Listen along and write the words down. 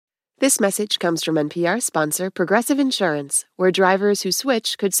This message comes from NPR sponsor Progressive Insurance, where drivers who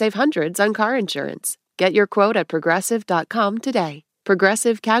switch could save hundreds on car insurance. Get your quote at progressive.com today.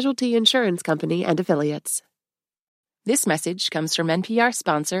 Progressive Casualty Insurance Company and Affiliates. This message comes from NPR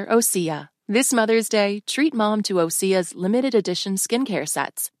sponsor Osea. This Mother's Day, treat mom to Osea's limited edition skincare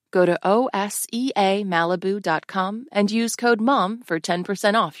sets. Go to OSEAMalibu.com and use code MOM for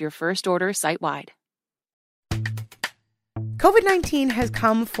 10% off your first order site-wide. COVID-19 has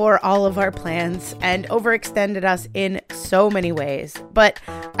come for all of our plans and overextended us in so many ways. But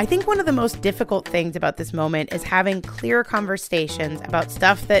I think one of the most difficult things about this moment is having clear conversations about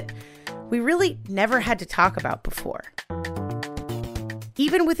stuff that we really never had to talk about before.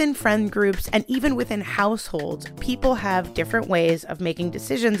 Even within friend groups and even within households, people have different ways of making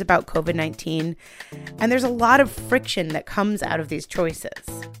decisions about COVID-19, and there's a lot of friction that comes out of these choices.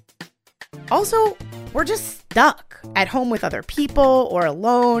 Also, we're just stuck at home with other people or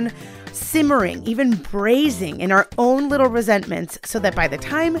alone, simmering, even braising in our own little resentments so that by the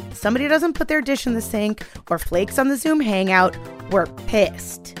time somebody doesn't put their dish in the sink or flakes on the Zoom hangout, we're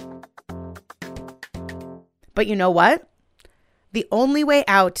pissed. But you know what? The only way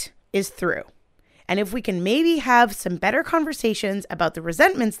out is through. And if we can maybe have some better conversations about the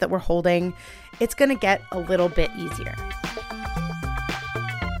resentments that we're holding, it's going to get a little bit easier.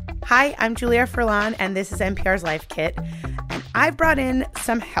 Hi, I'm Julia Furlan, and this is NPR's Life Kit. And I've brought in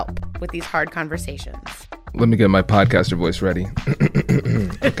some help with these hard conversations. Let me get my podcaster voice ready.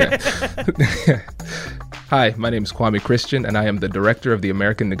 Okay. Hi, my name is Kwame Christian, and I am the director of the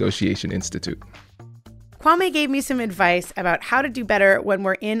American Negotiation Institute. Kwame gave me some advice about how to do better when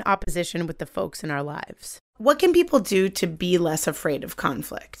we're in opposition with the folks in our lives. What can people do to be less afraid of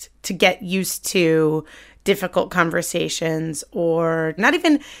conflict, to get used to difficult conversations, or not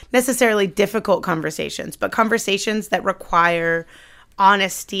even necessarily difficult conversations, but conversations that require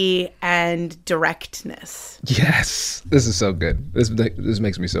honesty and directness? Yes, this is so good. This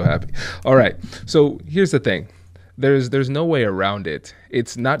makes me so happy. All right, so here's the thing. There's no way around it.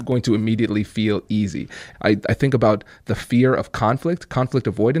 It's not going to immediately feel easy. I think about the fear of conflict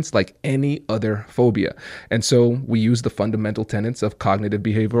avoidance, like any other phobia. And so we use the fundamental tenets of cognitive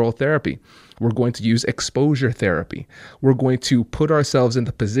behavioral therapy. We're going to use exposure therapy. We're going to put ourselves in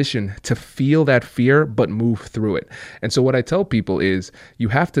the position to feel that fear, but move through it. And so what I tell people is you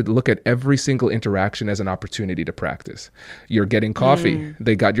have to look at every single interaction as an opportunity to practice. You're getting coffee.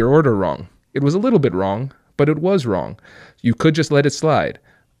 They got your order wrong. It was a little bit wrong, but it was wrong. You could just let it slide.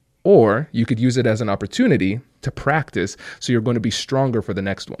 Or you could use it as an opportunity to practice so you're going to be stronger for the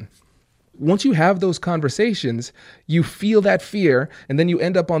next one. Once you have those conversations, you feel that fear, and then you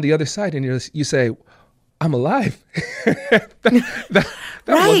end up on the other side and you say, I'm alive. that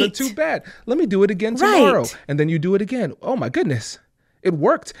right. wasn't too bad. Let me do it again tomorrow. Right. And then you do it again. Oh my goodness. It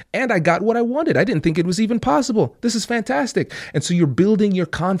worked, and I got what I wanted. I didn't think it was even possible. This is fantastic. And so you're building your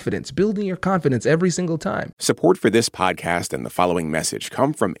confidence every single time. Support for this podcast and the following message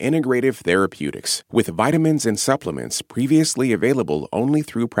come from Integrative Therapeutics, with vitamins and supplements previously available only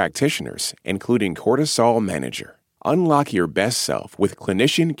through practitioners, including Cortisol Manager. Unlock your best self with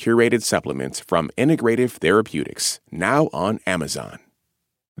clinician-curated supplements from Integrative Therapeutics, now on Amazon.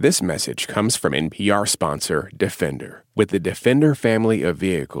 This message comes from NPR sponsor Defender. With the Defender family of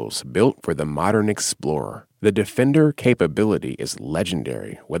vehicles built for the modern explorer, the Defender capability is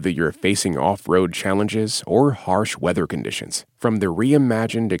legendary, whether you're facing off-road challenges or harsh weather conditions. From the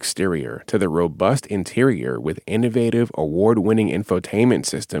reimagined exterior to the robust interior with innovative, award-winning infotainment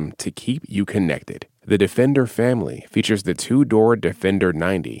system to keep you connected. The Defender family features the 2-door Defender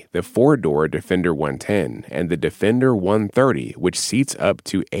 90, the 4-door Defender 110, and the Defender 130, which seats up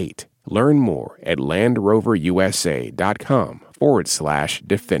to 8. Learn more at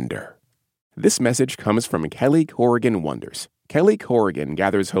LandRoverUSA.com/Defender. This message comes from Kelly Corrigan Wonders. Kelly Corrigan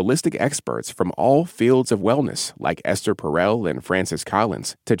gathers holistic experts from all fields of wellness, like Esther Perel and Francis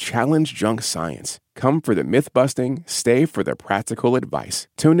Collins, to challenge junk science. Come for the myth-busting, stay for the practical advice.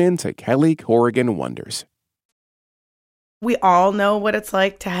 Tune in to Kelly Corrigan Wonders. We all know what it's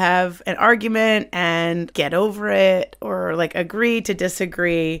like to have an argument and get over it, or like agree to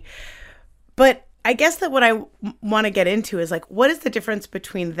disagree. But I guess that what I want to get into is like, what is the difference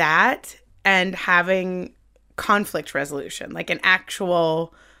between that and having conflict resolution, like an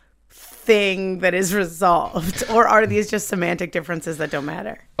actual thing that is resolved? Or are these just semantic differences that don't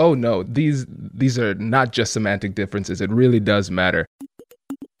matter? Oh no, these are not just semantic differences. It really does matter.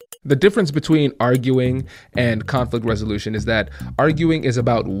 The difference between arguing and conflict resolution is that arguing is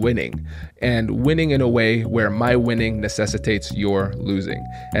about winning, and winning in a way where my winning necessitates your losing.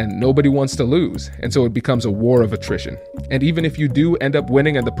 And nobody wants to lose. And so it becomes a war of attrition. And even if you do end up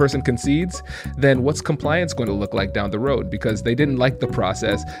winning and the person concedes, then what's compliance going to look like down the road? Because they didn't like the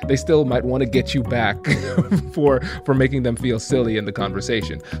process. They still might want to get you back for making them feel silly in the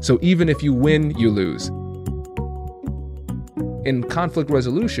conversation. So even if you win, you lose. In conflict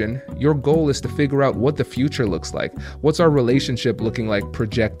resolution, your goal is to figure out what the future looks like. What's our relationship looking like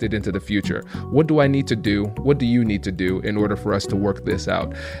projected into the future? What do I need to do? What do you need to do in order for us to work this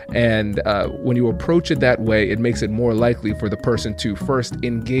out? And when you approach it that way, it makes it more likely for the person to first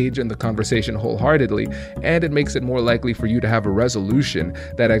engage in the conversation wholeheartedly, and it makes it more likely for you to have a resolution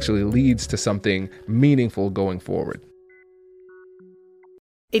that actually leads to something meaningful going forward.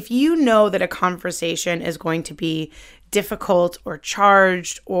 If you know that a conversation is going to be difficult or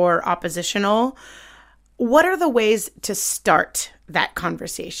charged or oppositional, what are the ways to start that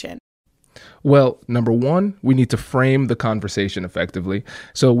conversation? Well, number one, we need to frame the conversation effectively.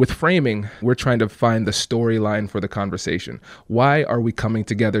 So with framing, we're trying to find the storyline for the conversation. Why are we coming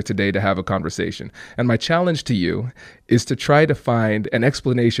together today to have a conversation? And my challenge to you is to try to find an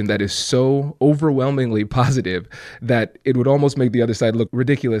explanation that is so overwhelmingly positive that it would almost make the other side look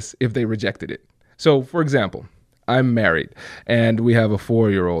ridiculous if they rejected it. So, for example, I'm married and we have a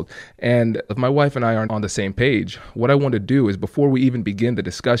 4-year-old, and if my wife and I aren't on the same page, what I want to do is before we even begin the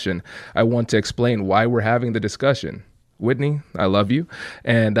discussion, I want to explain why we're having the discussion. Whitney, I love you.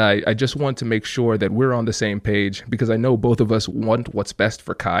 And I just want to make sure that we're on the same page because I know both of us want what's best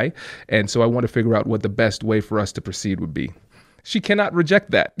for Kai. And so I want to figure out what the best way for us to proceed would be. She cannot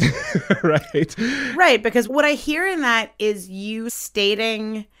reject that, right? Right, because what I hear in that is you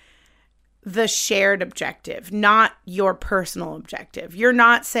stating the shared objective, not your personal objective. You're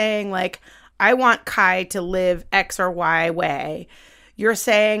not saying like, I want Kai to live X or Y way. You're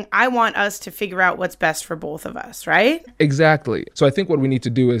saying, I want us to figure out what's best for both of us, right? Exactly. So I think what we need to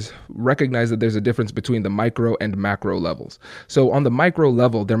do is recognize that there's a difference between the micro and macro levels. So on the micro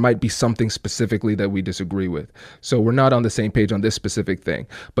level, there might be something specifically that we disagree with. So we're not on the same page on this specific thing.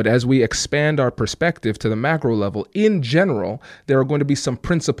 But as we expand our perspective to the macro level, in general, there are going to be some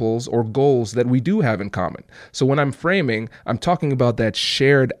principles or goals that we do have in common. So when I'm framing, I'm talking about that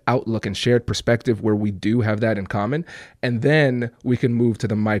shared outlook and shared perspective where we do have that in common. And then we can move to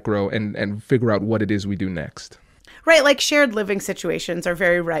the micro and figure out what it is we do next. Right, like shared living situations are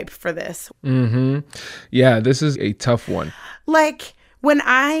very ripe for this. Mm-hmm. Yeah, this is a tough one. Like when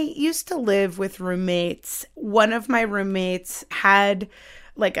I used to live with roommates, one of my roommates had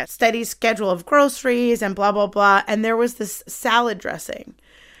like a steady schedule of groceries and blah, blah, blah. And there was this salad dressing.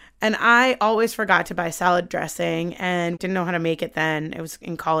 And I always forgot to buy salad dressing and didn't know how to make it then. It was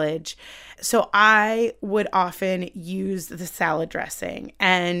in college. So I would often use the salad dressing.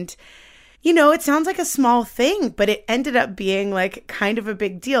 And, you know, it sounds like a small thing, but it ended up being like kind of a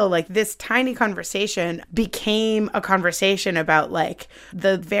big deal. Like this tiny conversation became a conversation about like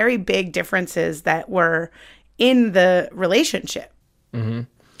the very big differences that were in the relationship. Mm-hmm.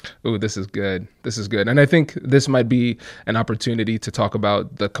 Oh, this is good. This is good. And I think this might be an opportunity to talk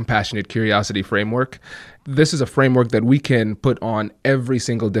about the compassionate curiosity framework. This is a framework that we can put on every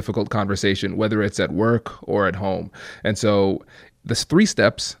single difficult conversation, whether it's at work or at home. And so the 3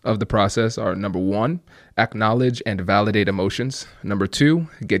 steps of the process are: number 1, acknowledge and validate emotions. Number 2,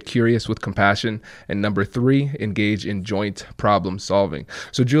 get curious with compassion. And number 3, engage in joint problem solving.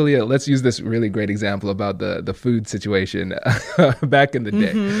 So Julia, let's use this really great example about the food situation back in the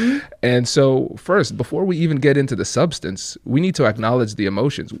day. Mm-hmm. And so first, before we even get into the substance, we need to acknowledge the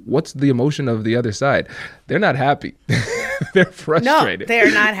emotions. What's the emotion of the other side? They're not happy. They're frustrated. No,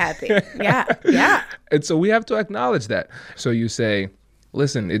 they're not happy. Yeah. And so we have to acknowledge that. So you say,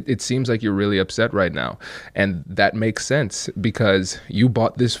 listen, it seems like you're really upset right now. And that makes sense because you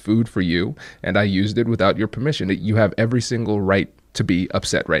bought this food for you and I used it without your permission. You have every single right to be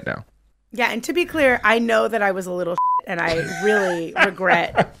upset right now. Yeah. And to be clear, I know that I was a little and I really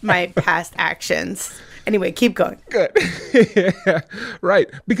regret my past actions. Anyway, keep going. Good. Yeah, right.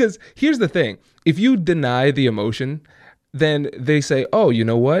 Because here's the thing. If you deny the emotion, then they say, oh, you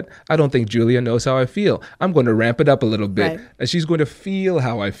know what? I don't think Julia knows how I feel. I'm going to ramp it up a little bit. Right. And she's going to feel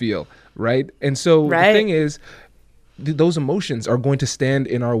how I feel. Right. And so the thing is, those emotions are going to stand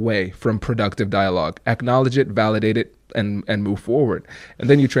in our way from productive dialogue. Acknowledge it, validate it, and move forward. And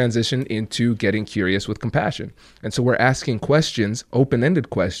then you transition into getting curious with compassion. And so we're asking questions,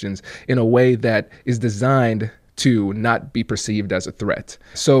 open-ended questions, in a way that is designed to not be perceived as a threat.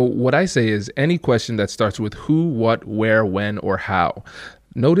 So what I say is any question that starts with who, what, where, when, or how,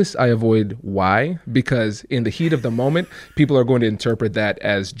 Notice I avoid why, because in the heat of the moment, people are going to interpret that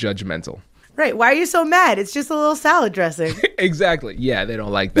as judgmental. Right. Why are you so mad? It's just a little salad dressing. Exactly. Yeah, they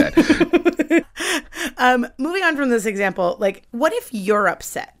don't like that. Moving on from this example, like, what if you're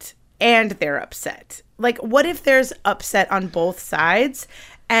upset and they're upset? Like, what if there's upset on both sides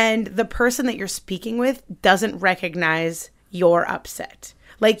and the person that you're speaking with doesn't recognize you're upset?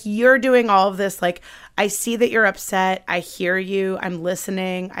 Like, you're doing all of this, like, I see that you're upset. I hear you. I'm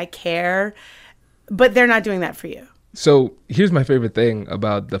listening. I care. But they're not doing that for you. So here's my favorite thing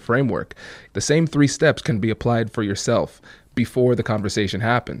about the framework. The same 3 steps can be applied for yourself before the conversation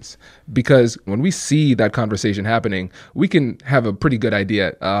happens. Because when we see that conversation happening, we can have a pretty good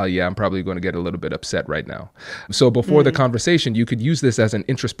idea, yeah, I'm probably going to get a little bit upset right now. So before the conversation, you could use this as an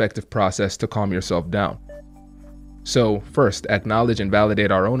introspective process to calm yourself down. So first, acknowledge and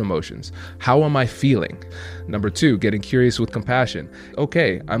validate our own emotions. How am I feeling? Number 2, getting curious with compassion.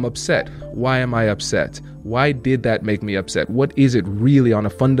 Okay, I'm upset. Why am I upset? Why did that make me upset? What is it really on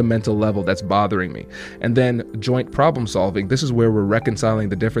a fundamental level that's bothering me? And then joint problem solving. This is where we're reconciling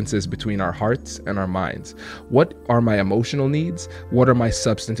the differences between our hearts and our minds. What are my emotional needs? What are my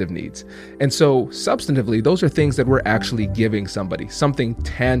substantive needs? And so substantively, those are things that we're actually giving somebody, something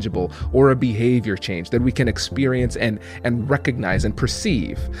tangible or a behavior change that we can experience and recognize and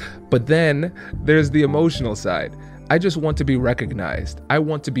perceive. But then there's the emotional side. I just want to be recognized. I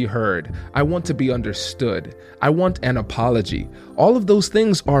want to be heard. I want to be understood. I want an apology. All of those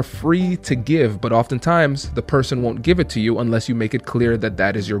things are free to give, but oftentimes the person won't give it to you unless you make it clear that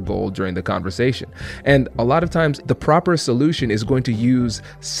that is your goal during the conversation. And a lot of times the proper solution is going to use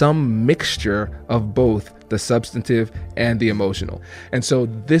some mixture of both the substantive and the emotional. And so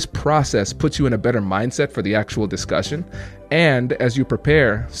this process puts you in a better mindset for the actual discussion. And as you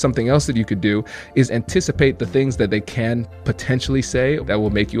prepare, something else that you could do is anticipate the things that they can potentially say that will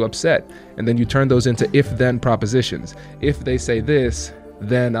make you upset. And then you turn those into if-then propositions. If they say this,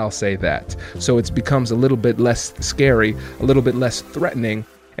 then I'll say that. So it becomes a little bit less scary, a little bit less threatening,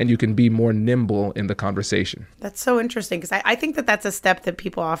 and you can be more nimble in the conversation. That's so interesting because I think that that's a step that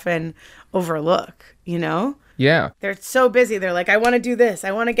people often overlook, you know? Yeah. They're so busy. They're like, I want to do this.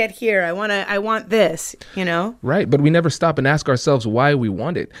 I want to get here. I want this, you know? Right. But we never stop and ask ourselves why we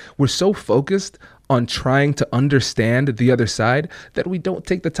want it. We're so focused on trying to understand the other side that we don't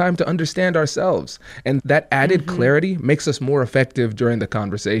take the time to understand ourselves. And that added clarity makes us more effective during the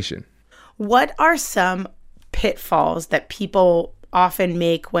conversation. What are some pitfalls that people often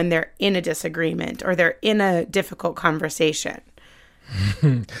make when they're in a disagreement or they're in a difficult conversation?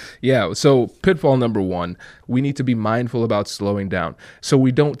 Yeah. So pitfall number 1, we need to be mindful about slowing down so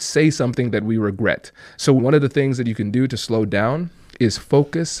we don't say something that we regret. So one of the things that you can do to slow down is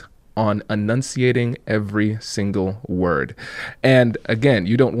focus on enunciating every single word. And again,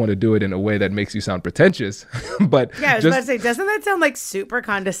 you don't want to do it in a way that makes you sound pretentious, but yeah, I was about to say, doesn't that sound like super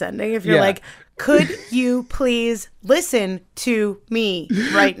condescending if you're like, could you please listen to me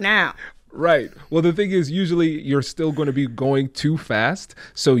right now? Right. Well, the thing is, usually you're still going to be going too fast.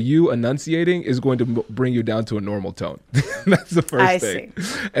 So you enunciating is going to bring you down to a normal tone. That's the first thing. I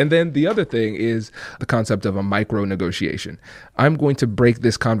see. And then the other thing is the concept of a micro negotiation. I'm going to break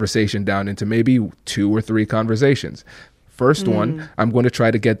this conversation down into maybe 2 or 3 conversations. First one, I'm going to try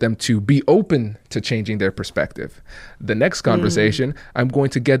to get them to be open to changing their perspective. The next conversation, I'm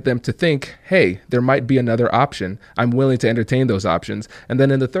going to get them to think, hey, there might be another option. I'm willing to entertain those options. And then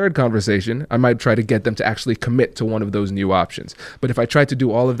in the third conversation, I might try to get them to actually commit to one of those new options. But if I tried to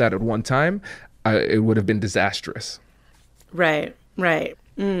do all of that at one time, it would have been disastrous. Right.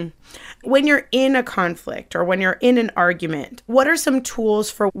 When you're in a conflict or when you're in an argument, what are some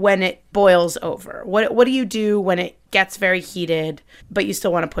tools for when it boils over? What do you do when it gets very heated, but you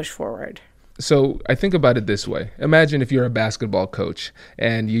still want to push forward? So I think about it this way. Imagine if you're a basketball coach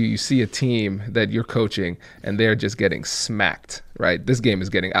and you see a team that you're coaching and they're just getting smacked, right? This game is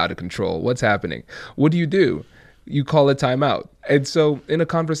getting out of control. What's happening? What do? You call a timeout. And so in a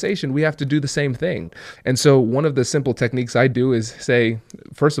conversation, we have to do the same thing. And so one of the simple techniques I do is say,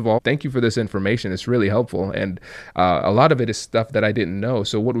 first of all, thank you for this information. It's really helpful. And a lot of it is stuff that I didn't know.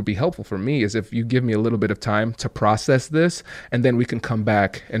 So what would be helpful for me is if you give me a little bit of time to process this, and then we can come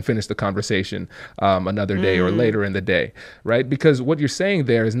back and finish the conversation another day or later in the day, right? Because what you're saying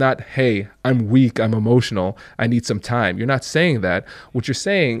there is not, hey, I'm weak, I'm emotional, I need some time. You're not saying that. What you're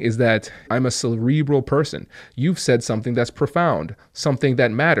saying is that I'm a cerebral person. You've said something that's profound, something that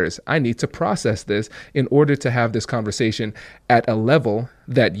matters. I need to process this in order to have this conversation at a level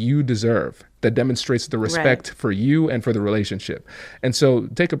that you deserve, that demonstrates the respect for you and for the relationship. And so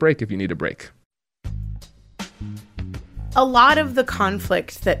take a break if you need a break. A lot of the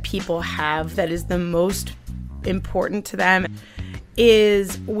conflict that people have that is the most important to them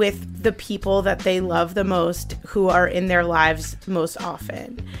is with the people that they love the most, who are in their lives most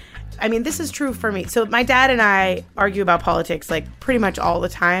often. I mean, this is true for me. So my dad and I argue about politics like pretty much all the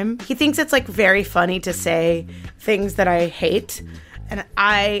time. He thinks it's like very funny to say things that I hate, and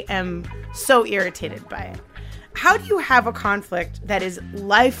I am so irritated by it. How do you have a conflict that is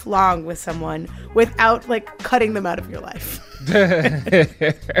lifelong with someone without like cutting them out of your life?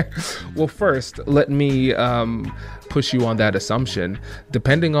 Well, first, let me push you on that assumption.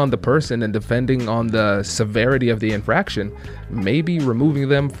 Depending on the person and depending on the severity of the infraction, maybe removing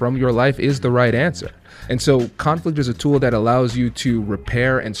them from your life is the right answer. And so conflict is a tool that allows you to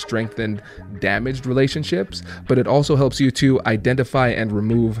repair and strengthen damaged relationships, but it also helps you to identify and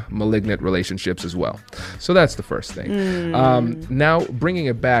remove malignant relationships as well. So that's the first thing. Now, bringing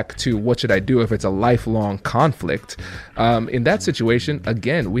it back to what should I do if it's a lifelong conflict? In that situation,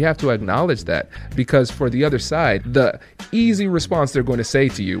 again, we have to acknowledge that, because for the other side, the easy response they're going to say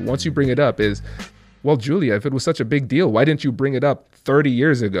to you once you bring it up is, well, Julia, if it was such a big deal, why didn't you bring it up 30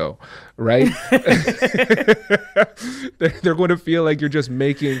 years ago, right? They're going to feel like you're just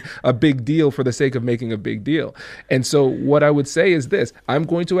making a big deal for the sake of making a big deal. And so what I would say is this: I'm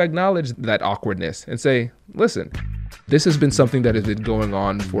going to acknowledge that awkwardness and say, listen, this has been something that has been going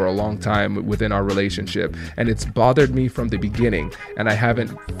on for a long time within our relationship, and it's bothered me from the beginning, and I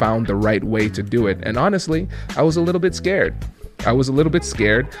haven't found the right way to do it. And honestly, I was a little bit scared. I was a little bit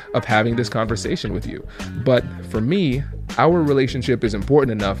scared of having this conversation with you. But for me, our relationship is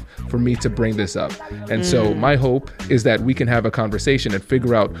important enough for me to bring this up. And so my hope is that we can have a conversation and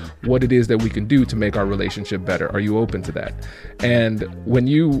figure out what it is that we can do to make our relationship better. Are you open to that? And when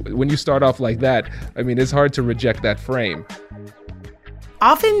you start off like that, I mean, it's hard to reject that frame.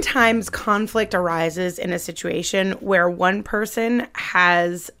 Oftentimes, conflict arises in a situation where one person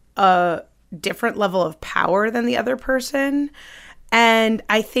has a different level of power than the other person. And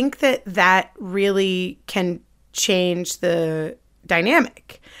I think that really can change the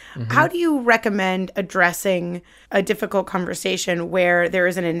dynamic. How do you recommend addressing a difficult conversation where there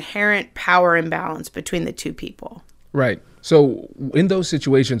is an inherent power imbalance between the two people? Right. So in those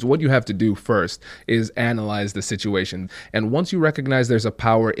situations, what you have to do first is analyze the situation. And once you recognize there's a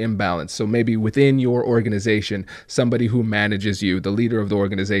power imbalance, so maybe within your organization, somebody who manages you, the leader of the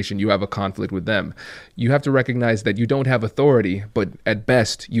organization, you have a conflict with them. You have to recognize that you don't have authority, but at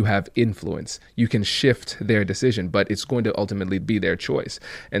best you have influence. You can shift their decision, but it's going to ultimately be their choice.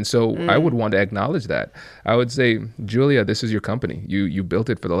 And so I would want to acknowledge that. I would say, Julia, this is your company. You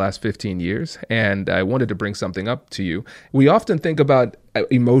built it for the last 15 years, and I wanted to bring something up to you. We often think about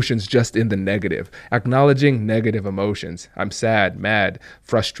emotions just in the negative, acknowledging negative emotions. I'm sad, mad,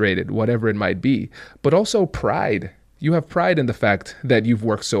 frustrated, whatever it might be, but also pride. You have pride in the fact that you've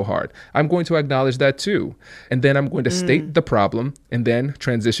worked so hard. I'm going to acknowledge that too. And then I'm going to state the problem and then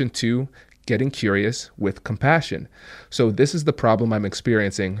transition to getting curious with compassion. So this is the problem I'm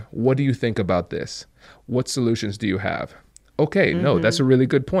experiencing. What do you think about this? What solutions do you have? Okay, no, that's a really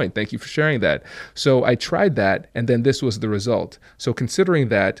good point. Thank you for sharing that. So I tried that, and then this was the result. So considering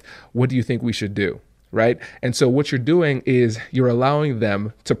that, what do you think we should do? Right? And so what you're doing is you're allowing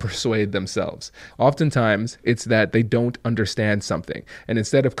them to persuade themselves. Oftentimes, it's that they don't understand something. And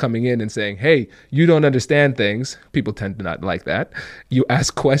instead of coming in and saying, hey, you don't understand things, people tend to not like that. You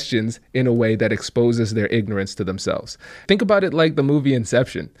ask questions in a way that exposes their ignorance to themselves. Think about it like the movie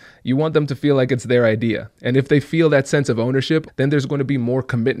Inception. You want them to feel like it's their idea. And if they feel that sense of ownership, then there's going to be more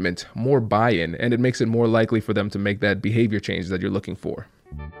commitment, more buy-in, and it makes it more likely for them to make that behavior change that you're looking for.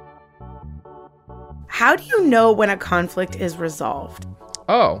 How do you know when a conflict is resolved?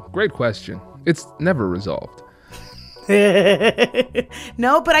 Oh, great question. It's never resolved.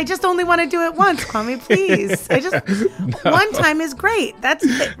 No, but I just only want to do it once, Kwame, please. One time is great. That's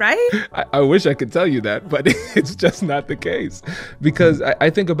it, right? I wish I could tell you that, but it's just not the case. Because I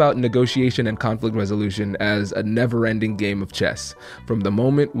think about negotiation and conflict resolution as a never-ending game of chess. From the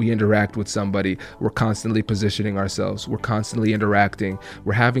moment we interact with somebody, we're constantly positioning ourselves. We're constantly interacting.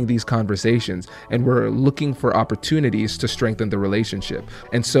 We're having these conversations, and we're looking for opportunities to strengthen the relationship.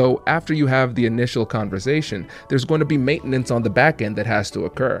 And so after you have the initial conversation, there's going to be maintenance on the back end that has to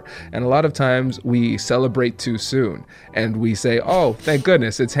occur. And a lot of times we celebrate too soon and we say, oh, thank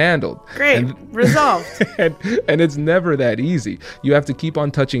goodness it's handled. Great, resolved. and it's never that easy. You have to keep on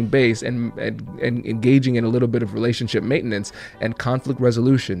touching base and engaging in a little bit of relationship maintenance, and conflict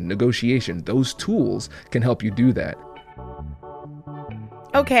resolution, negotiation. Those tools can help you do that.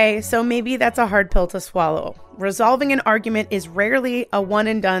 Okay, so maybe that's a hard pill to swallow. Resolving an argument is rarely a one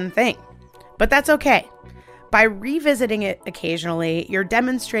and done thing, but that's okay. By revisiting it occasionally, you're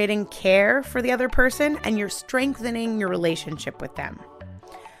demonstrating care for the other person and you're strengthening your relationship with them.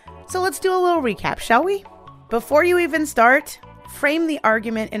 So let's do a little recap, shall we? Before you even start, frame the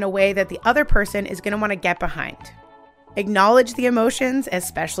argument in a way that the other person is going to want to get behind. Acknowledge the emotions,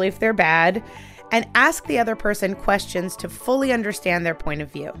 especially if they're bad, and ask the other person questions to fully understand their point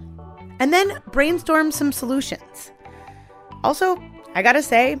of view. And then brainstorm some solutions. Also, I gotta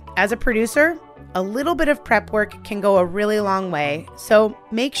say, as a producer, a little bit of prep work can go a really long way, so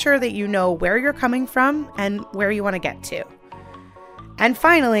make sure that you know where you're coming from and where you want to get to. And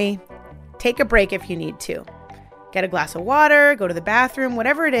finally, take a break if you need to. Get a glass of water, go to the bathroom,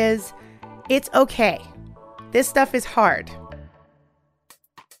 whatever it is, it's okay. This stuff is hard.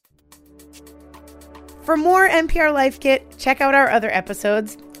 For more NPR Life Kit, check out our other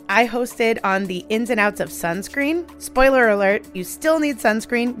episodes. I hosted on the ins and outs of sunscreen. Spoiler alert, you still need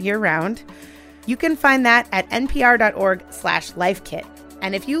sunscreen year-round. You can find that at npr.org/lifekit.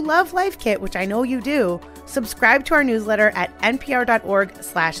 And if you love Life Kit, which I know you do, subscribe to our newsletter at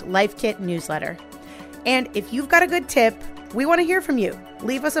npr.org/lifekit newsletter. And if you've got a good tip, we want to hear from you.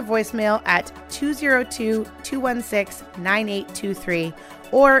 Leave us a voicemail at 202-216-9823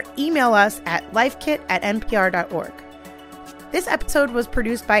 or email us at lifekit@npr.org. This episode was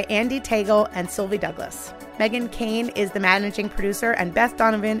produced by Andy Tagle and Sylvie Douglas. Megan Kane is the managing producer, and Beth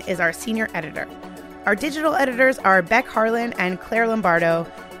Donovan is our senior editor. Our digital editors are Beck Harlan and Claire Lombardo,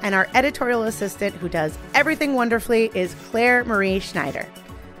 and our editorial assistant, who does everything wonderfully, is Claire Marie Schneider.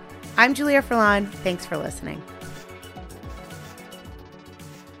 I'm Julia Furlan. Thanks for listening.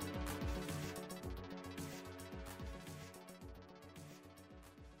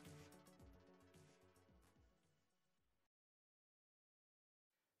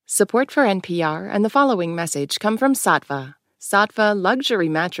 Support for NPR and the following message come from Sattva. Sattva luxury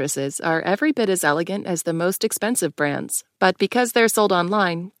mattresses are every bit as elegant as the most expensive brands, but because they're sold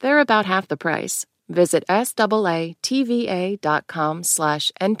online, they're about half the price. Visit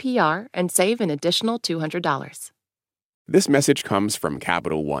SAATVA.com/NPR and save an additional $200. This message comes from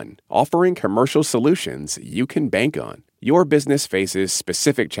Capital One, offering commercial solutions you can bank on. Your business faces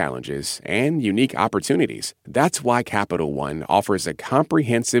specific challenges and unique opportunities. That's why Capital One offers a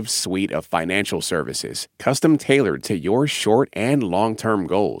comprehensive suite of financial services, custom-tailored to your short and long-term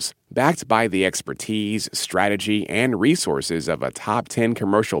goals. Backed by the expertise, strategy, and resources of a top 10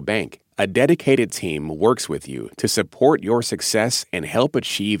 commercial bank, a dedicated team works with you to support your success and help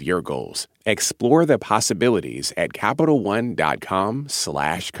achieve your goals. Explore the possibilities at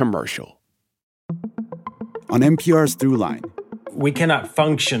CapitalOne.com/commercial. On NPR's Throughline. We cannot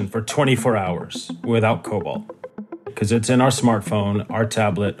function for 24 hours without cobalt because it's in our smartphone, our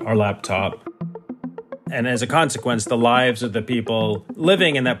tablet, our laptop. And as a consequence, the lives of the people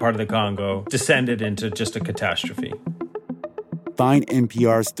living in that part of the Congo descended into just a catastrophe. Find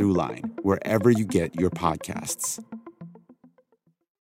NPR's Throughline wherever you get your podcasts.